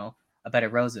 a bed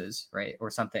of roses, right, or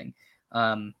something.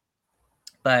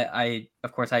 But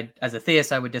as a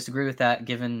theist, I would disagree with that,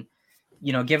 given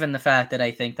given the fact that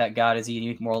I think that God is a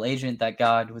unique moral agent, that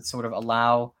God would sort of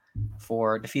allow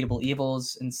for defeatable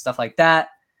evils and stuff like that.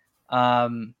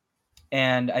 And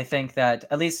I think that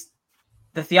at least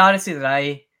the theodicy that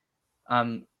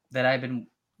I've been,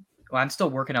 well, I'm still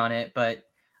working on it, but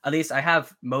at least I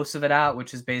have most of it out,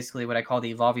 which is basically what I call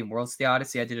the evolving worlds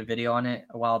theodicy. I did a video on it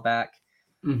a while back.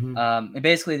 And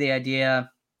basically the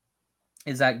idea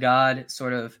is that God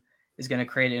sort of is going to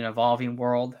create an evolving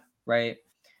world, right?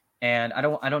 And I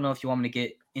don't know if you want me to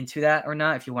get into that or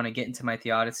not, if you want to get into my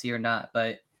theodicy or not,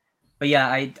 but yeah,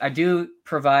 I do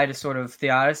provide a sort of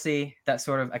theodicy that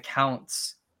sort of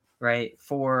accounts, right,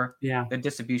 for the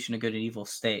distribution of good and evil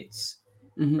states,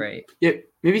 right? Yeah,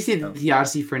 maybe save the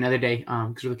theodicy for another day,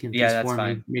 because we're looking at these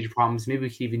four major problems. Maybe we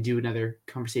could even do another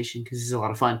conversation because this is a lot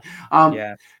of fun.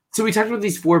 So we talked about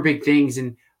these four big things,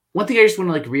 and one thing I just want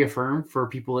to like reaffirm for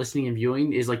people listening and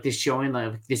viewing is like this showing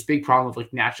like this big problem of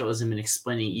like naturalism and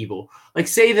explaining evil. Like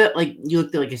say that like you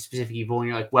looked at like a specific evil and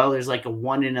you're like, well, there's like a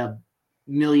 1 in a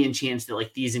million chance that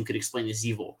like theism could explain this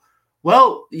evil.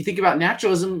 Well, you think about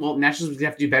naturalism. Well, naturalism would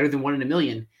have to do better than 1 in a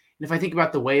million. And if I think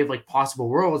about the way of like possible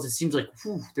worlds, it seems like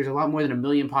there's a lot more than a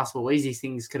million possible ways these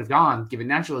things could have gone given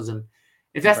naturalism.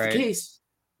 If that's the case,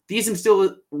 theism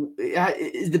still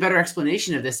is the better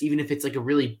explanation of this, even if it's like a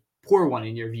really poor one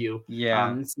in your view.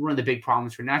 It's one of the big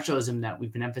problems for naturalism that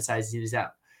we've been emphasizing is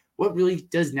that what really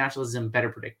does naturalism better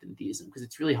predict than theism? Because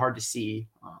it's really hard to see.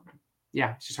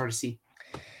 It's just hard to see.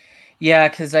 Yeah,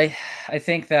 because I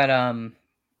think that a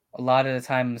lot of the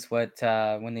times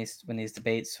when these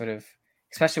debates sort of,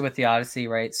 especially with theodicy,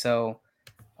 right? So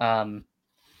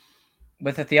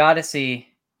with the theodicy,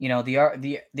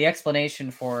 the explanation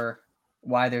for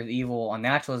why there's evil on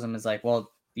naturalism is like,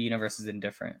 well, the universe is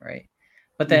indifferent, right?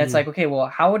 But then it's like, okay, well,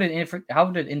 how would an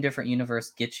indifferent universe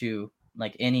get you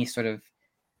like any sort of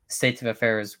states of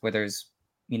affairs where there's,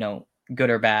 good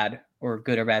or bad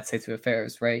states of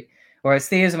affairs, right? Whereas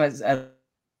theism is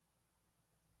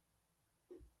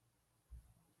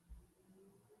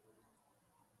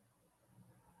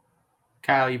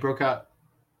Kyle, you broke up.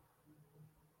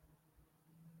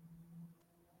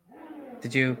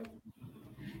 Did you?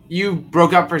 You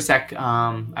broke up for a sec.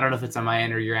 I don't know if it's on my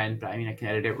end or your end, but I mean I can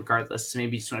edit it regardless. So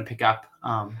maybe you just want to pick up.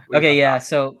 Okay, yeah.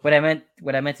 So what I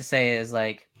meant to say is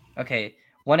like, okay,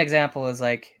 one example is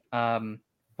like,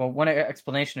 one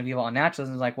explanation of evil on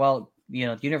naturalism is like, well,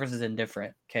 the universe is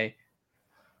indifferent. Okay,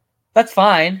 that's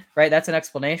fine, right? That's an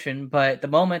explanation. But the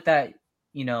moment that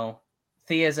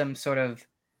theism sort of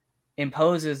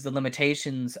imposes the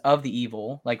limitations of the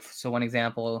evil, like, so one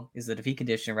example is the defeat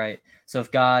condition, right? So if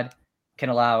God can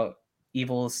allow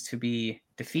evils to be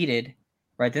defeated,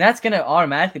 right, then that's going to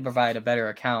automatically provide a better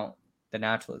account than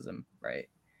naturalism, right?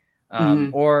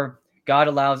 Or God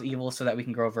allows evil so that we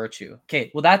can grow virtue.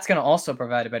 Okay, well, that's going to also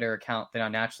provide a better account than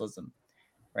on naturalism,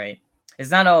 right?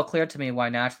 It's not all clear to me why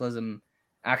naturalism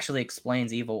actually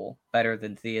explains evil better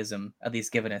than theism, at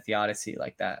least given a theodicy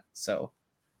like that. So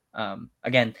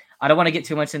again, I don't want to get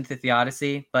too much into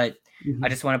theodicy, but I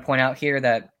just want to point out here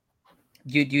that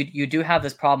you do have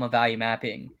this problem of value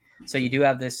mapping. So you do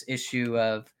have this issue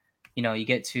of, you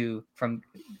get to from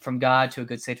God to a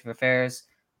good state of affairs,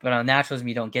 but on naturalism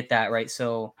you don't get that, right?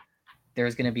 So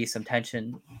there's going to be some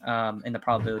tension in the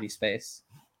probability space.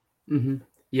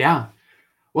 Yeah.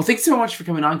 Well, thanks so much for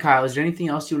coming on, Kyle. Is there anything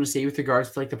else you want to say with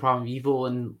regards to like the problem of evil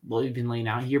and what we've been laying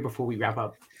out here before we wrap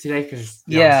up today?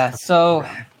 So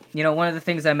one of the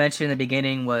things I mentioned in the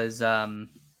beginning was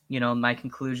my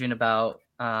conclusion about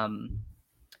the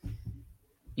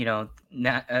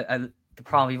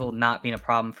problem of evil not being a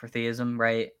problem for theism,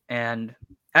 right? And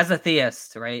as a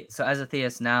theist, right? So as a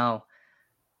theist now,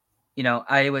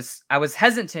 I was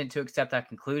hesitant to accept that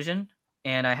conclusion,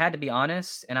 and I had to be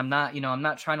honest. And I'm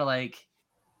not trying to like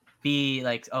be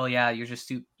like, oh yeah, you're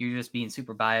just being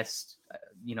super biased.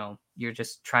 You're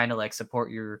just trying to like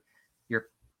support your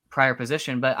prior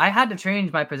position. But I had to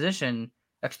change my position,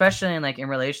 especially in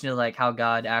relation to like how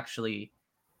God actually,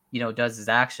 does his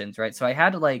actions, right? So I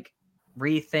had to like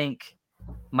rethink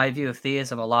my view of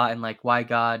theism a lot and like why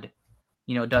God,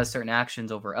 does certain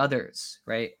actions over others,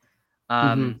 right?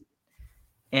 And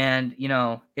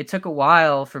it took a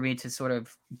while for me to sort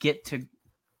of get to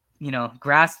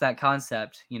grasp that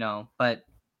concept, but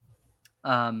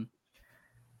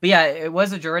yeah, it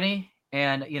was a journey.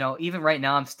 And even right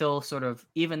now I'm still sort of,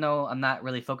 even though I'm not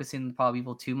really focusing on the problem of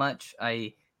evil too much,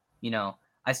 I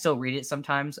still read it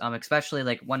sometimes, especially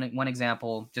like one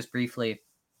example, just briefly.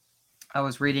 I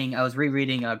was rereading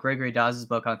Gregory Dawes'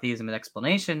 book on theism and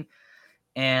explanation,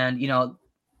 and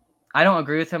I don't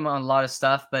agree with him on a lot of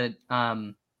stuff, but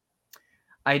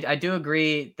I do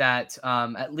agree that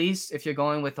at least if you're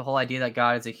going with the whole idea that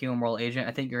God is a human moral agent,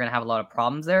 I think you're gonna have a lot of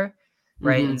problems there,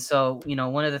 right? And Mm-hmm. so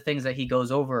one of the things that he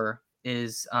goes over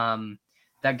is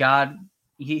that God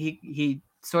he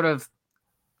sort of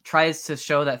tries to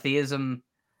show that theism.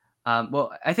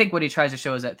 Well, I think what he tries to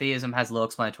show is that theism has low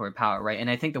explanatory power, right? And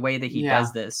I think the way that he Yeah.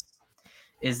 does this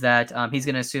is that he's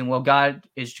going to assume, well, God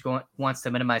wants to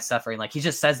minimize suffering. Like he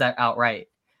just says that outright.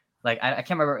 Like I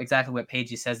can't remember exactly what page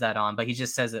he says that on, but he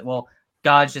just says that, well,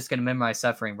 God's just going to minimize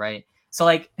suffering, right? So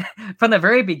like from the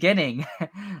very beginning,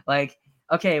 like,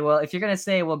 okay, well, if you're going to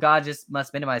say, well, God just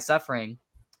must minimize suffering,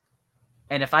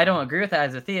 and if I don't agree with that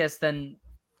as a theist, then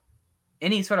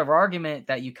any sort of argument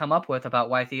that you come up with about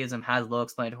why theism has low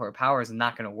explanatory power is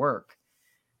not going to work,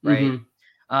 right? Mm-hmm.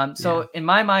 Yeah. So in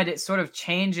my mind, it sort of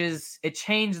changed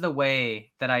the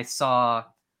way that I saw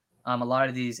a lot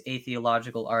of these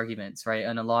atheological arguments, right?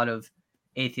 And a lot of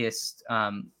atheist,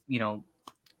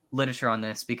 literature on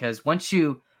this, because once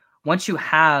you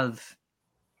have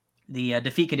the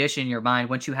defeat condition in your mind,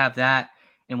 once you have that,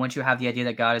 and once you have the idea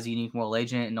that God is a unique moral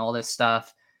agent and all this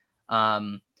stuff,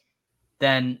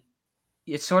 then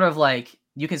it's sort of like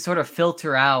you can sort of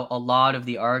filter out a lot of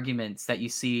the arguments that you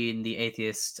see in the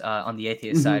atheist on the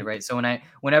atheist side, Mm-hmm. right? So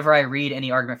whenever I read any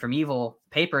argument from evil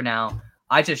paper now,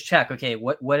 I just check, okay,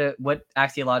 what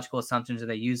axiological assumptions are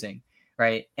they using,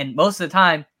 right? And most of the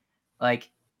time, like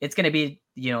it's going to be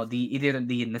either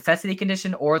the necessity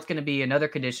condition, or it's going to be another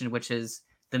condition, which is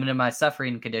the minimized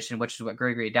suffering condition, which is what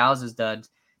Gregory Dowses did.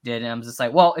 And I'm just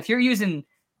like, well, if you're using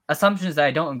assumptions that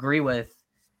I don't agree with,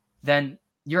 then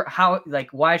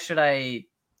why should I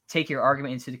take your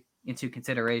argument into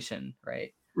consideration,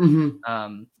 right?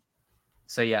 Mm-hmm.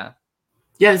 So yeah.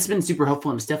 Yeah, it's been super helpful,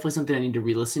 and it's definitely something I need to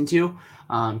re-listen to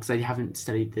because I haven't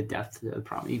studied the depth of the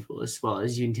problem evil as well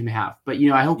as you and Tim have. But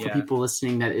I hope for Yeah. people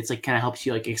listening that it's like kind of helps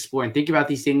you like explore and think about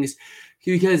these things,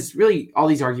 because really all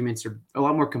these arguments are a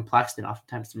lot more complex than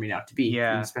oftentimes they're made out to be, and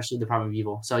Yeah. especially the problem of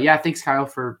evil. So yeah, thanks Kyle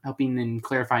for helping and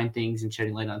clarifying things and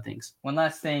shedding light on things. One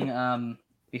last thing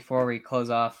before we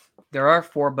close off, there are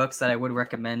 4 books that I would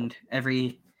recommend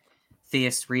every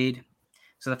theist read.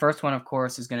 So the first one, of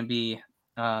course, is going to be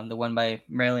the one by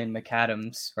Marilyn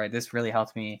McAdams, right? This really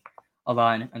helped me a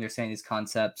lot in understanding these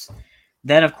concepts.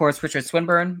 Then, of course, Richard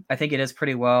Swinburne. I think it is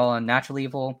pretty well on natural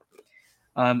evil.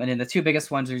 And then the 2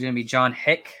 biggest ones are going to be John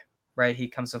Hick, right? He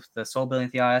comes up with the soul building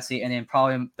theodicy. And then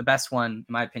probably the best one, in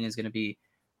my opinion, is going to be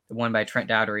the one by Trent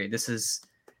Dowdery. This is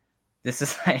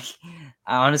like,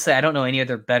 honestly, I don't know any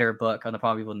other better book on the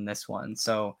problem of evil than this one.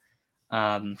 So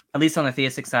at least on the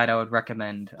theistic side, I would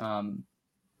recommend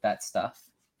that stuff.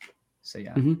 So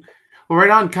yeah. Mm-hmm. Well, right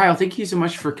on, Kyle. Thank you so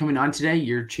much for coming on today.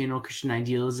 Your channel, Christian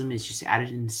Idealism, is just added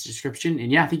in this description.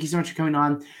 And yeah, thank you so much for coming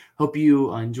on. Hope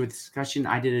you enjoyed the discussion.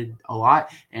 I did a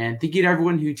lot. And thank you to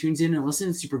everyone who tunes in and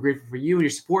listens. Super grateful for you and your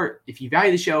support. If you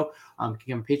value the show, you can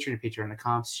become a patron at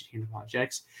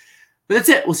patreon.com/apologetics. But that's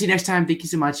it. We'll see you next time. Thank you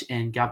so much, and God